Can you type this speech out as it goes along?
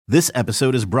This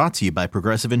episode is brought to you by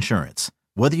Progressive Insurance.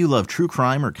 Whether you love true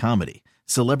crime or comedy,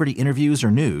 celebrity interviews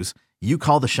or news, you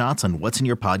call the shots on what's in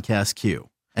your podcast queue.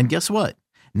 And guess what?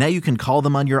 Now you can call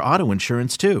them on your auto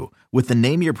insurance too with the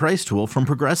Name Your Price tool from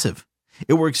Progressive.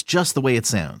 It works just the way it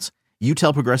sounds. You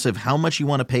tell Progressive how much you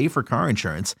want to pay for car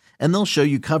insurance, and they'll show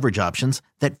you coverage options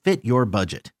that fit your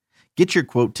budget. Get your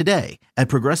quote today at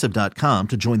Progressive.com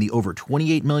to join the over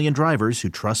 28 million drivers who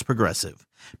trust Progressive.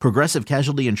 Progressive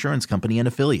Casualty Insurance Company and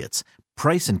Affiliates.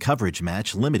 Price and coverage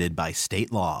match limited by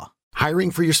state law. Hiring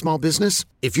for your small business?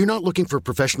 If you're not looking for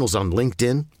professionals on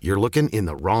LinkedIn, you're looking in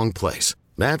the wrong place.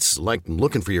 That's like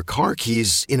looking for your car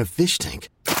keys in a fish tank.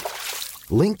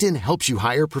 LinkedIn helps you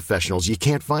hire professionals you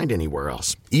can't find anywhere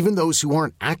else, even those who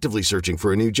aren't actively searching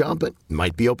for a new job but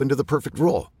might be open to the perfect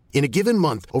role. In a given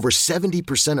month, over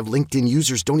 70% of LinkedIn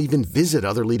users don't even visit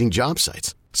other leading job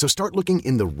sites. So start looking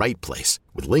in the right place.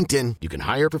 With LinkedIn, you can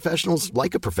hire professionals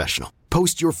like a professional.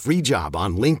 Post your free job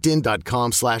on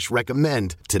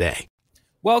linkedin.com/recommend today.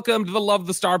 Welcome to the Love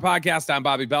the Star podcast. I'm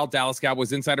Bobby Belt, Dallas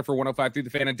Cowboys insider for 105 through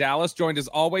the Fan in Dallas. Joined as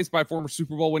always by former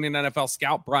Super Bowl winning NFL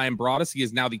scout Brian Broaddus. He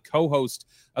is now the co-host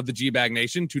of the G-Bag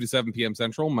Nation, 2 to 7 p.m.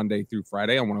 Central, Monday through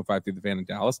Friday on 105 through the Fan in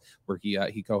Dallas, where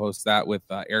he co-hosts that with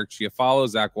Eric Chiafalo,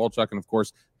 Zach Wolchuk, and of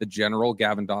course the General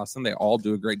Gavin Dawson. They all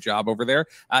do a great job over there.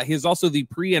 He is also the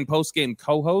pre and post game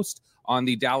co-host on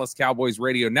the Dallas Cowboys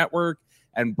radio network.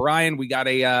 And Brian, we got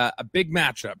a big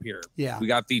matchup here. Yeah. We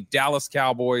got the Dallas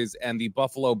Cowboys and the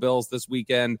Buffalo Bills this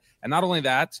weekend. And not only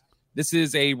that, this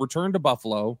is a return to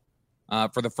Buffalo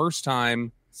for the first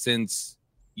time since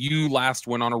you last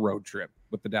went on a road trip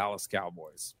with the Dallas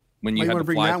Cowboys when you had to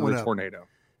fly through a tornado.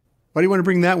 Why do you want to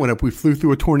bring that one up? We flew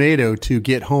through a tornado to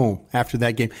get home after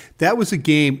that game. That was a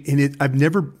game, and I've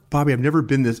never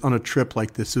been this on a trip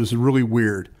like this. It was really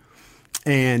weird.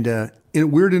 And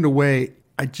weird in a way,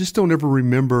 I just don't ever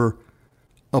remember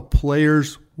a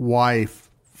player's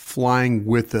wife flying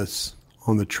with us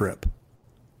on the trip.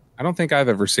 I don't think I've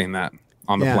ever seen that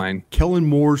on the plane. Kellen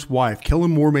Moore's wife. Kellen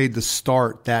Moore made the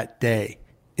start that day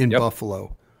in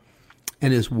Buffalo.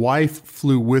 And his wife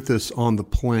flew with us on the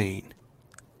plane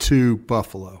to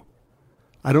Buffalo.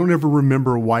 I don't ever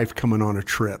remember a wife coming on a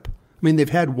trip. I mean, they've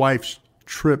had wives'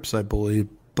 trips, I believe,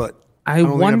 but I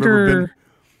wonder.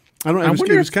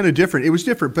 It was kind of different. It was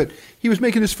different, but he was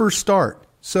making his first start.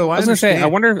 So I was going to say, I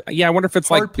wonder if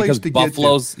it's like because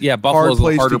Buffalo's a harder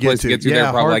place to get to.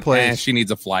 They're probably like, she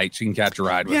needs a flight. She can catch a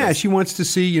ride with us. She wants to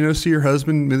see her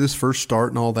husband with his first start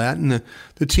and all that. And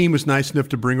the team was nice enough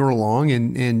to bring her along,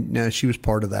 and she was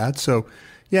part of that. So,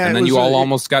 And then you all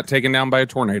almost got taken down by a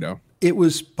tornado. It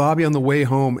was Bobby on the way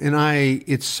home, and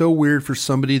it's so weird for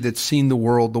somebody that's seen the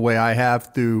world the way I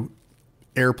have through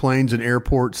airplanes and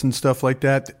airports and stuff like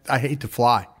that. I hate to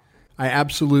fly. I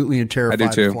absolutely am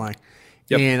terrified of flying.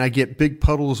 Yep. And I get big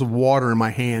puddles of water in my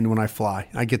hand when I fly.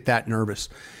 I get that nervous.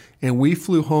 And we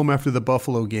flew home after the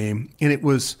Buffalo game, and it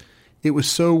was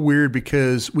so weird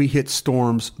because we hit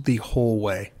storms the whole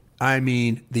way. I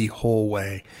mean, the whole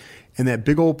way. And that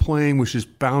big old plane was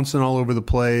just bouncing all over the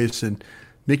place, and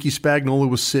Mickey Spagnola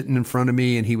was sitting in front of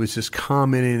me, and he was just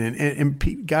commenting,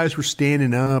 and guys were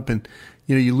standing up, and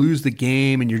you lose the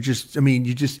game, and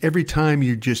every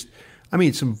time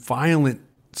some violent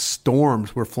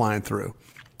storms were flying through.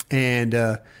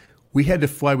 And we had to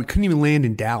fly. We couldn't even land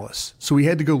in Dallas. So we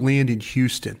had to go land in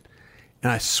Houston.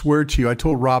 And I swear to you, I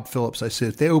told Rob Phillips, I said,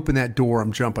 if they open that door,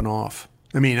 I'm jumping off.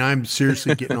 I mean, I'm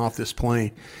seriously getting off this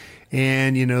plane.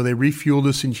 And, they refueled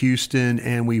us in Houston,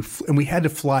 and we had to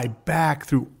fly back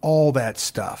through all that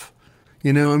stuff.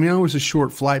 It was a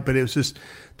short flight, but it was just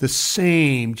the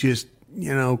same, just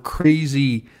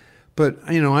crazy, but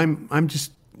I'm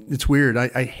just, it's weird.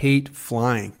 I hate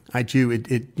flying. I do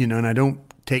and I don't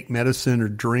take medicine or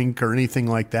drink or anything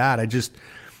like that. I just,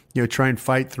 try and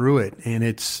fight through it. And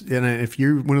if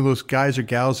you're one of those guys or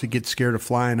gals that get scared of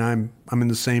flying, I'm in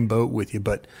the same boat with you,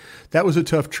 but that was a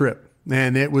tough trip.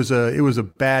 Man, it was a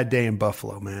bad day in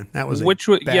Buffalo, man. That was bad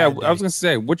day. I was going to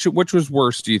say, which was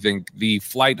worse, do you think, the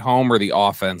flight home or the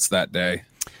offense that day?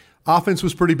 Offense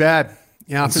was pretty bad.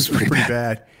 Yeah, offense was pretty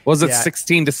bad. Was it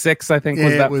 16-6? I think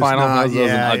was that final.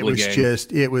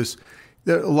 It was game.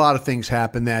 A lot of things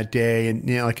happened that day, and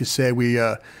like I said, we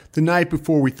the night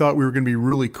before we thought we were going to be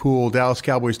really cool.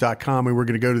 DallasCowboys.com. We were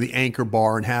going to go to the Anchor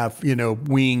Bar and have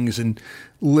wings and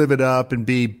live it up and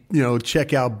be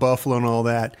check out Buffalo and all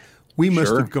that. We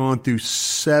must have gone through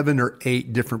 7 or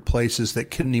 8 different places that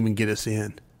couldn't even get us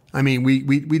in. I mean, we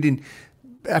didn't.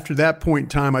 After that point in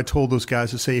time, I told those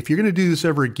guys to say, if you're going to do this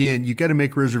ever again, you got to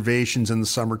make reservations in the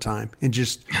summertime. And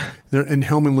and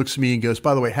Hellman looks at me and goes,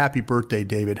 by the way, happy birthday,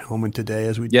 David Hellman, today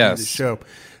as we do the show.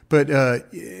 But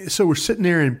so we're sitting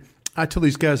there, and I tell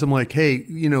these guys, I'm like, hey,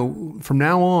 from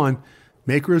now on,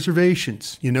 make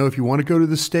reservations. If you want to go to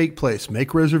the steak place,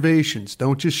 make reservations.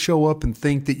 Don't just show up and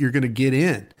think that you're going to get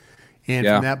in. And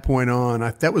from that point on,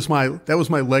 that was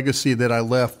my legacy that I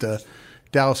left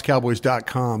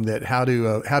DallasCowboys.com. That how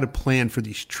to plan for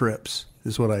these trips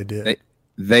is what I did.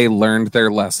 They learned their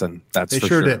lesson. That's for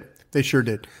sure. They sure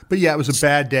did. But yeah, it was a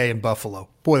bad day in Buffalo.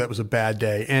 Boy, that was a bad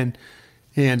day. And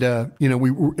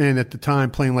we were at the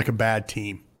time playing like a bad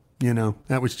team.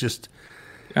 That was just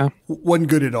wasn't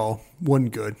good at all.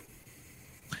 Wasn't good.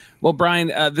 Well, Brian,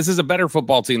 this is a better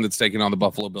football team that's taking on the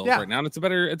Buffalo Bills right now, and it's a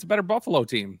better Buffalo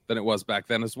team than it was back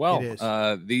then as well. It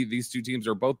is. These two teams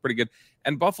are both pretty good,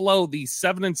 and Buffalo, the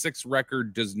 7-6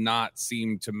 record does not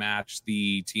seem to match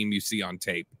the team you see on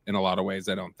tape in a lot of ways,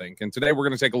 I don't think. And today we're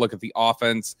going to take a look at the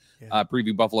offense,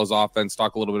 preview Buffalo's offense,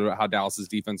 talk a little bit about how Dallas's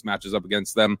defense matches up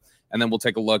against them, and then we'll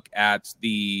take a look at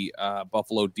the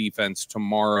Buffalo defense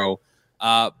tomorrow.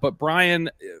 But Brian,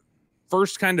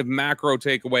 first kind of macro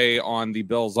takeaway on the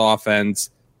Bills offense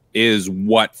is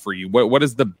what for you? What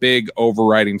is the big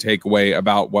overriding takeaway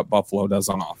about what Buffalo does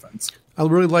on offense? I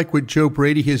really like what Joe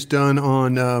Brady has done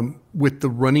on with the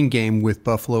running game with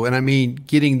Buffalo. And I mean,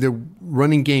 getting the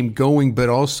running game going, but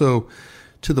also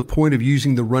to the point of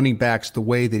using the running backs the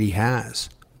way that he has.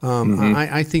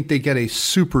 I think they get a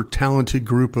super talented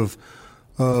group of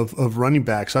running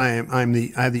backs. I have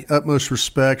the utmost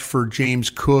respect for James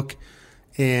Cook.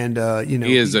 And,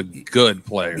 he is a good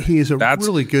player. He is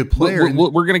really good player.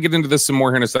 We're going to get into this some more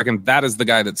here in a second. That is the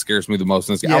guy that scares me the most.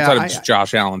 Outside of just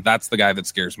Josh Allen, that's the guy that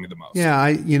scares me the most. Yeah,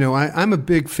 I'm a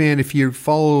big fan. If you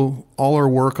follow all our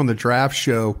work on the draft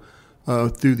show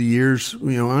through the years,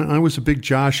 I was a big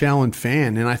Josh Allen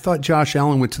fan. And I thought Josh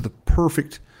Allen went to the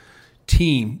perfect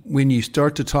team when you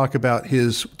start to talk about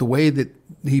the way that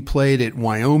he played at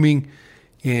Wyoming.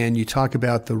 And you talk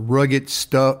about the rugged,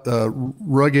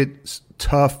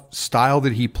 tough style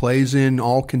that he plays in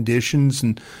all conditions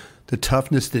and the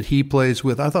toughness that he plays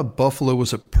with. I thought Buffalo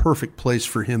was a perfect place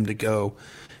for him to go.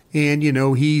 And,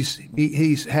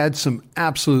 he's had some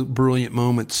absolute brilliant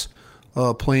moments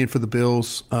playing for the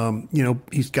Bills.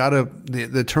 He's got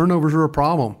the turnovers are a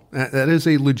problem. That is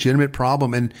a legitimate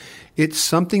problem. And it's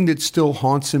something that still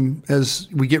haunts him as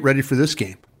we get ready for this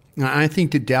game. I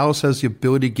think that Dallas has the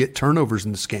ability to get turnovers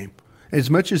in this game. As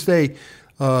much as the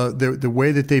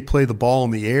way that they play the ball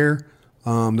in the air,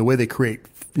 the way they create,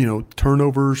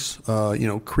 turnovers,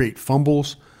 create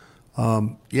fumbles.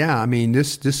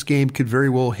 This game could very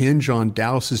well hinge on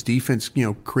Dallas's defense,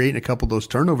 creating a couple of those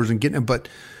turnovers and getting them. But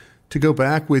to go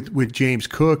back with James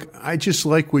Cook, I just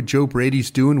like what Joe Brady's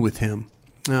doing with him.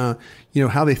 How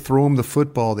they throw him the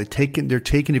football. They're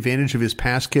taking advantage of his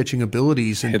pass catching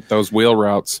abilities and hit those wheel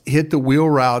routes. And they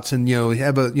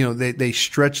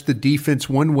stretch the defense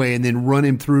one way and then run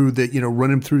him through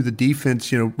the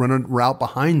defense. Run a route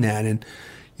behind that, and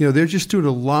they're just doing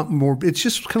a lot more. It's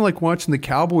just kind of like watching the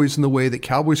Cowboys in the way that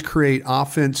Cowboys create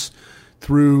offense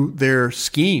through their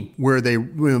scheme, where they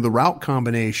the route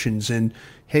combinations and.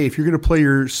 Hey, if you're going to play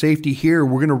your safety here,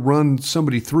 we're going to run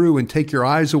somebody through and take your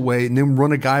eyes away and then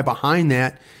run a guy behind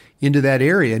that into that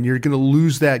area, and you're going to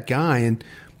lose that guy. And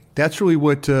that's really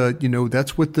what,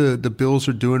 that's what the Bills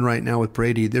are doing right now with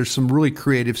Brady. There's some really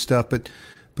creative stuff, but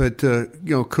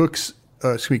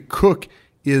Cook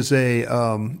is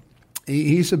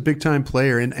he's a big time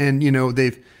player. And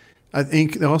I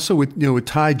think also with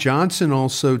Ty Johnson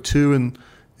also too, and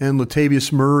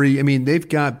Latavius Murray. I mean, they've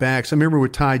got backs. I remember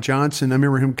with Ty Johnson, I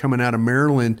remember him coming out of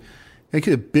Maryland. They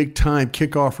could a big-time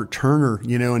kickoff returner,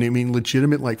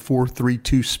 legitimate like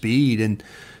 4.32 speed. And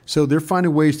so they're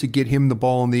finding ways to get him the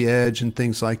ball on the edge and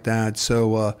things like that.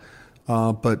 So,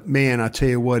 but, man, I tell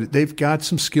you what, they've got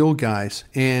some skilled guys.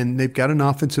 And they've got an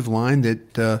offensive line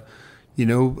that,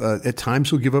 at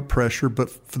times will give up pressure. But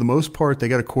for the most part, they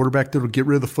got a quarterback that will get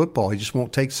rid of the football. He just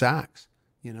won't take sacks.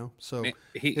 So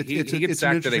it's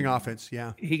an interesting offense.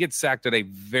 Yeah, he gets sacked at a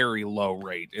very low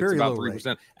rate. It's about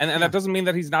 3%, and that doesn't mean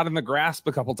that he's not in the grasp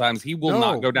a couple times. He will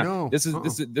not go down. No, this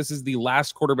is the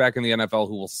last quarterback in the NFL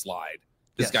who will slide.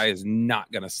 This guy is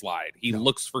not going to slide. He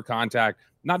looks for contact,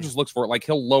 not just looks for it. Like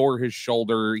he'll lower his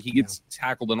shoulder. He gets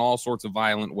tackled in all sorts of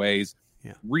violent ways.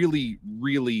 Yeah. Really,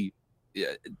 really,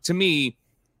 to me,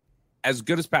 as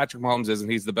good as Patrick Mahomes is,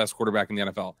 and he's the best quarterback in the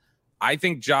NFL. I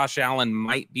think Josh Allen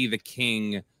might be the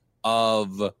king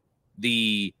of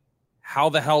the how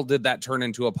the hell did that turn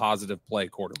into a positive play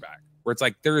quarterback, where it's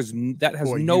like that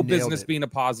has no business being a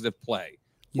positive play,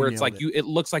 where it's like it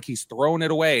looks like he's throwing it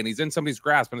away and he's in somebody's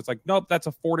grasp and it's like, nope, that's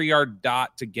a 40-yard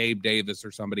dot to Gabe Davis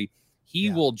or somebody.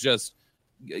 He will just,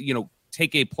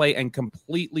 take a play and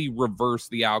completely reverse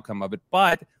the outcome of it.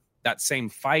 But that same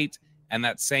fight and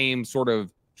that same sort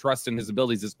of trust in his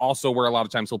abilities is also where a lot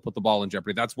of times he'll put the ball in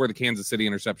jeopardy. That's where the Kansas City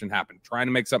interception happened. Trying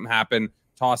to make something happen,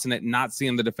 tossing it, not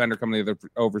seeing the defender come to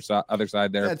the other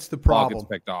side there. That's the problem. Ball gets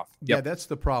picked off. Yep. Yeah, that's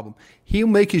the problem. He'll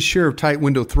make his share of tight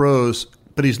window throws,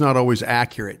 but he's not always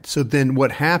accurate. So then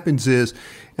what happens is,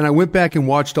 and I went back and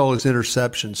watched all his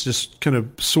interceptions, just kind of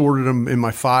sorted them in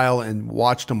my file and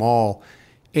watched them all.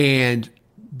 And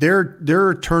there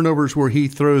are turnovers where he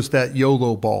throws that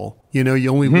YOLO ball. You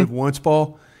only live once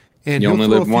ball. And you only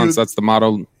live once. That's the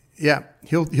motto. Yeah,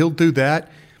 he'll do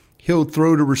that. He'll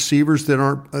throw to receivers that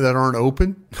aren't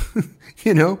open.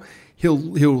 He'll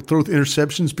throw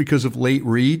interceptions because of late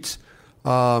reads.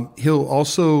 He'll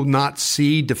also not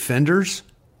see defenders.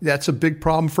 That's a big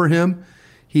problem for him.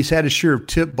 He's had a share of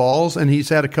tip balls, and he's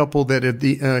had a couple that at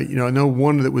the I know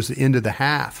one that was the end of the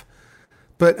half.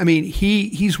 But I mean,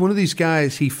 he's one of these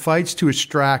guys. He fights to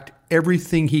extract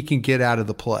everything he can get out of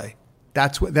the play.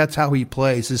 That's how he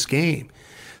plays this game.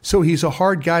 So he's a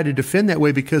hard guy to defend that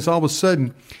way because all of a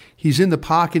sudden he's in the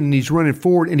pocket and he's running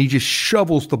forward and he just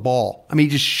shovels the ball. I mean,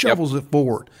 he just shovels it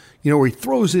forward. Or he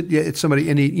throws it at somebody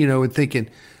and and thinking,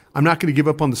 I'm not going to give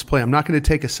up on this play. I'm not going to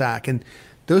take a sack. And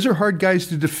those are hard guys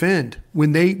to defend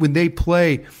when they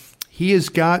play. He has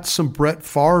got some Brett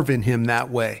Favre in him that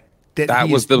way. That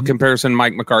was the comparison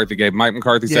Mike McCarthy gave. Mike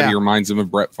McCarthy said he reminds him of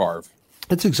Brett Favre.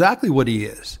 That's exactly what he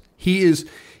is. He is.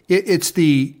 It's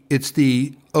the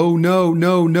oh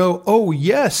no, oh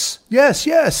yes,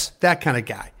 that kind of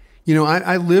guy.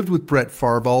 I lived with Brett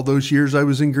Favre all those years I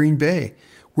was in Green Bay,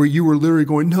 where you were literally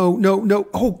going no,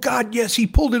 oh God, yes, he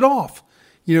pulled it off.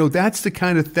 That's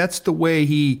the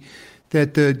way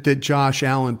that Josh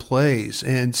Allen plays.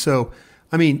 And so,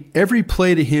 I mean, every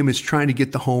play to him is trying to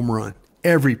get the home run.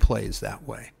 Every play is that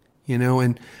way,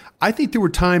 and I think there were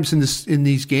times in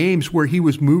these games where he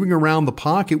was moving around the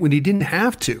pocket when he didn't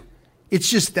have to. It's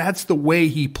just that's the way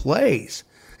he plays.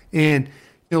 And,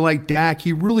 like Dak,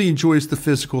 he really enjoys the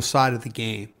physical side of the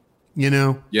game,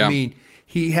 Yeah. I mean,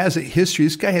 he has a history.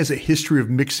 This guy has a history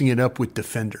of mixing it up with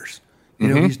defenders.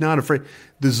 He's not afraid.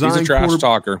 He's a trash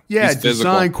talker. Yeah,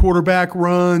 design quarterback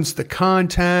runs, the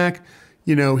contact.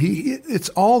 It's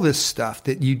all this stuff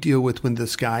that you deal with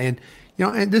this guy. And,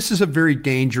 and this is a very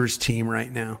dangerous team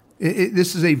right now.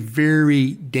 This is a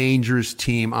very dangerous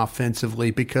team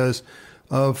offensively because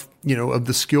of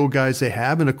the skill guys they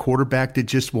have and a quarterback that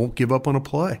just won't give up on a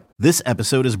play. This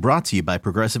episode is brought to you by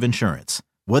Progressive Insurance.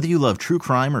 Whether you love true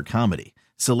crime or comedy,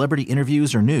 celebrity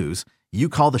interviews or news, you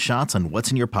call the shots on what's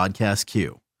in your podcast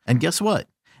queue. And guess what?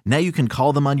 Now you can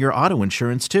call them on your auto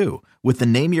insurance too with the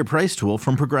Name Your Price tool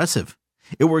from Progressive.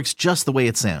 It works just the way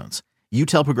it sounds. You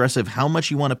tell Progressive how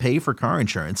much you want to pay for car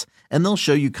insurance, and they'll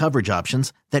show you coverage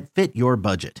options that fit your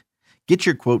budget. Get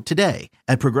your quote today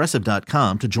at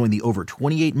Progressive.com to join the over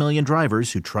 28 million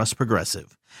drivers who trust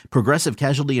Progressive. Progressive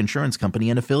Casualty Insurance Company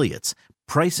and Affiliates.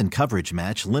 Price and coverage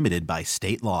match limited by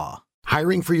state law.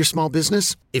 Hiring for your small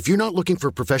business? If you're not looking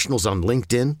for professionals on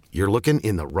LinkedIn, you're looking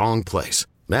in the wrong place.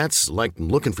 That's like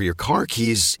looking for your car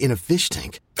keys in a fish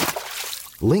tank.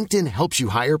 LinkedIn helps you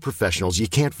hire professionals you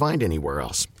can't find anywhere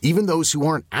else, even those who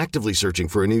aren't actively searching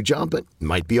for a new job but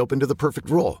might be open to the perfect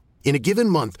role. In a given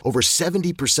month, over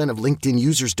 70% of LinkedIn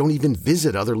users don't even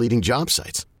visit other leading job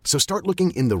sites. So start looking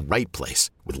in the right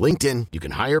place. With LinkedIn, you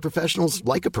can hire professionals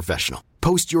like a professional.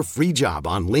 Post your free job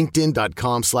on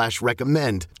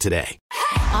linkedin.com/recommend today.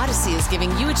 Odyssey is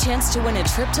giving you a chance to win a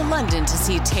trip to London to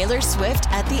see Taylor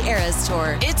Swift at the Eras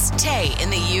Tour. It's Tay in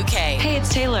the UK. Hey,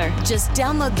 it's Taylor. Just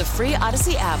download the free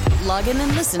Odyssey app, log in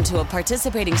and listen to a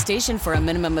participating station for a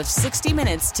minimum of 60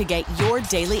 minutes to get your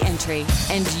daily entry.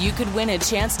 And you could win a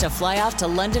chance to fly off to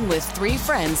London with 3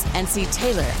 friends and see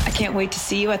Taylor. I can't wait to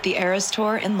see you at the Eras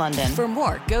Tour in London. For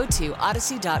more, go to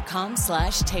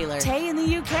odyssey.com/Taylor. Tay in the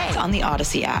UK. It's on the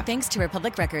Odyssey app. Thanks to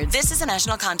Republic Records. This is a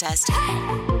national contest.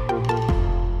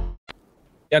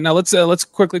 Yeah, now let's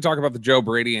quickly talk about the Joe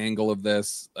Brady angle of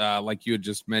this, like you had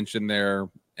just mentioned there,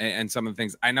 and some of the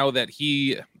things. I know that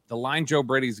the line Joe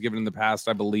Brady's given in the past,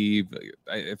 I believe,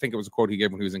 I think it was a quote he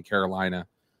gave when he was in Carolina,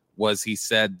 was he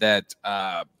said that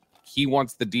he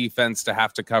wants the defense to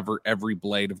have to cover every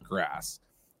blade of grass.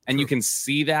 And you can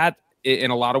see that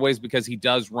in a lot of ways because he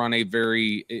does run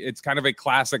it's kind of a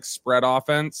classic spread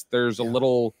offense. There's a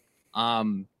little,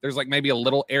 there's like maybe a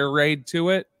little air raid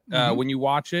to it when you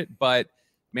watch it, but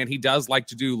man, he does like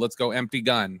to do, let's go empty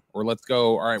gun, or let's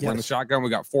go, all right, we're in the shotgun. We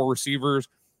got 4 receivers,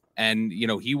 and,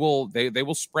 they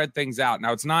will spread things out.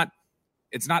 Now, it's not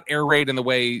air raid in the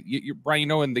way,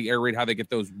 Brian, in the air raid, how they get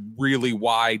those really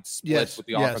wide splits with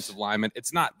the offensive linemen.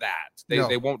 It's not that.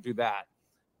 They won't do that.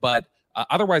 But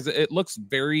Otherwise, it looks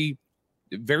very,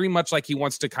 very much like he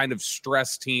wants to kind of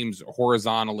stress teams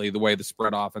horizontally the way the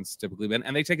spread offense has typically been.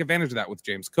 And they take advantage of that with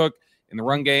James Cook in the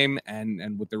run game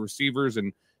and with the receivers.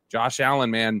 And Josh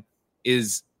Allen, man,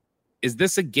 is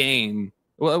this a game?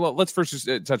 Well, let's first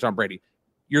just touch on Brady.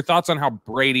 Your thoughts on how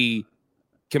Brady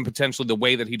can potentially, the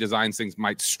way that he designs things,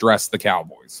 might stress the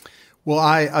Cowboys? Well,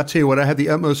 I'll tell you what, I have the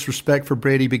utmost respect for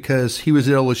Brady because he was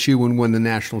at LSU and won the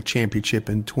national championship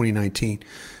in 2019.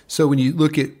 So when you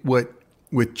look at what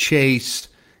with Chase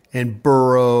and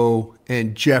Burrow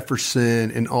and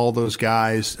Jefferson and all those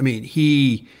guys, I mean,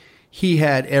 he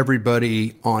had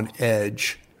everybody on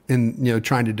edge and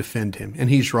trying to defend him. And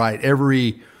he's right.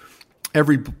 Every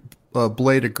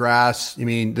blade of grass. I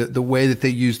mean, the way that they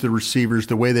used the receivers,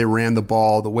 the way they ran the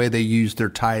ball, the way they used their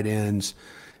tight ends,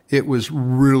 it was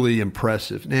really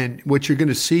impressive. And what you're going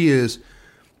to see is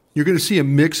you're going to see a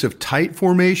mix of tight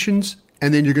formations,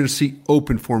 and then you're going to see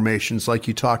open formations like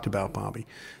you talked about, Bobby.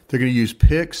 They're going to use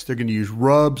picks. They're going to use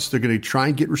rubs. They're going to try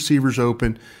and get receivers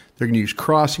open. They're going to use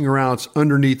crossing routes,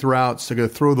 underneath routes. They're going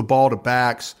to throw the ball to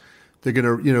backs. They're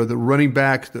going to, the running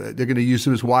back, they're going to use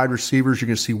them as wide receivers. You're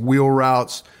going to see wheel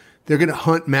routes. They're going to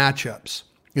hunt matchups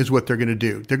is what they're going to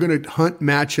do. They're going to hunt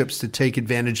matchups to take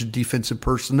advantage of defensive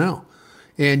personnel.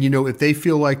 And, if they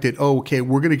feel like that,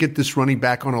 we're going to get this running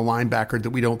back on a linebacker that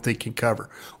we don't think can cover,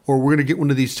 or we're going to get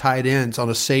one of these tight ends on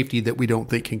a safety that we don't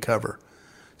think can cover.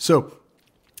 So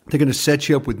they're going to set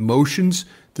you up with motions.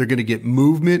 They're going to get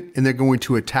movement, and they're going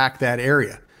to attack that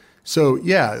area. So,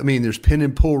 yeah, I mean, there's pin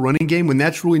and pull running game when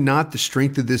that's really not the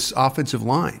strength of this offensive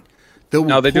line.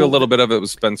 No, they do a little bit of it with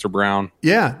Spencer Brown.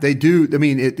 Yeah, they do. I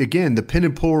mean, again, the pin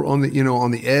and pull on the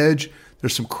on the edge.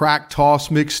 There's some crack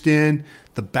toss mixed in.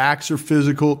 The backs are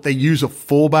physical. They use a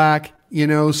fullback.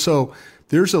 So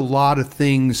there's a lot of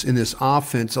things in this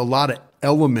offense, a lot of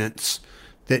elements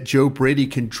that Joe Brady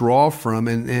can draw from,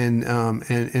 and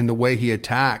the way he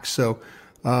attacks. So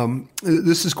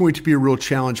this is going to be a real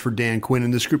challenge for Dan Quinn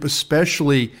and this group,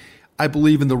 especially, I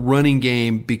believe, in the running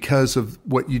game because of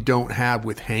what you don't have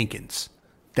with Hankins.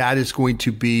 That is going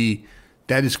to be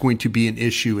an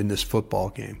issue in this football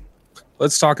game.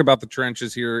 Let's talk about the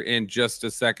trenches here in just a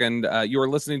second. You are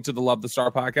listening to the Love the Star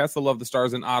podcast, the Love the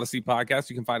Stars and Odyssey podcast.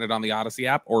 You can find it on the Odyssey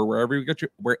app or wherever you get your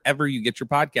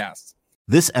podcasts.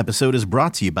 This episode is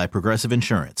brought to you by Progressive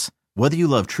Insurance. Whether you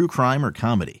love true crime or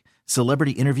comedy,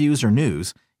 celebrity interviews or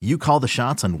news, you call the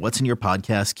shots on what's in your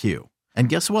podcast queue. And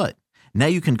guess what? Now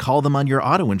you can call them on your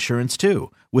auto insurance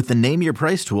too with the Name Your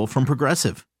Price tool from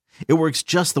Progressive. It works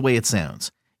just the way it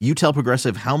sounds. You tell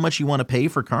Progressive how much you want to pay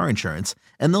for car insurance,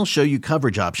 and they'll show you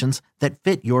coverage options that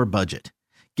fit your budget.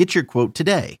 Get your quote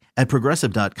today at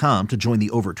Progressive.com to join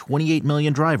the over 28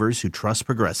 million drivers who trust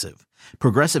Progressive.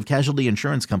 Progressive Casualty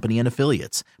Insurance Company and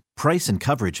Affiliates. Price and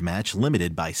coverage match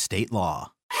limited by state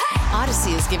law.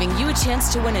 Odyssey is giving you a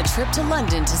chance to win a trip to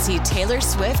London to see Taylor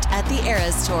Swift at the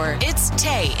Eras Tour. It's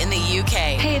Tay in the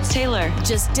UK. Hey, it's Taylor.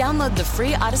 Just download the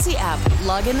free Odyssey app,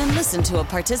 log in and listen to a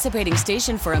participating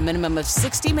station for a minimum of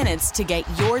 60 minutes to get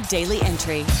your daily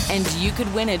entry. And you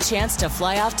could win a chance to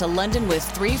fly off to London with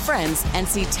 3 friends and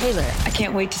see Taylor. I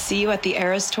can't wait to see you at the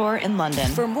Eras Tour in London.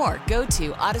 For more, go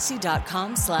to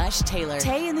odyssey.com/Taylor.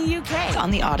 Tay in the UK. It's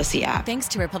on the Odyssey app. Thanks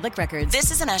to Republic Records.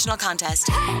 This is a national contest.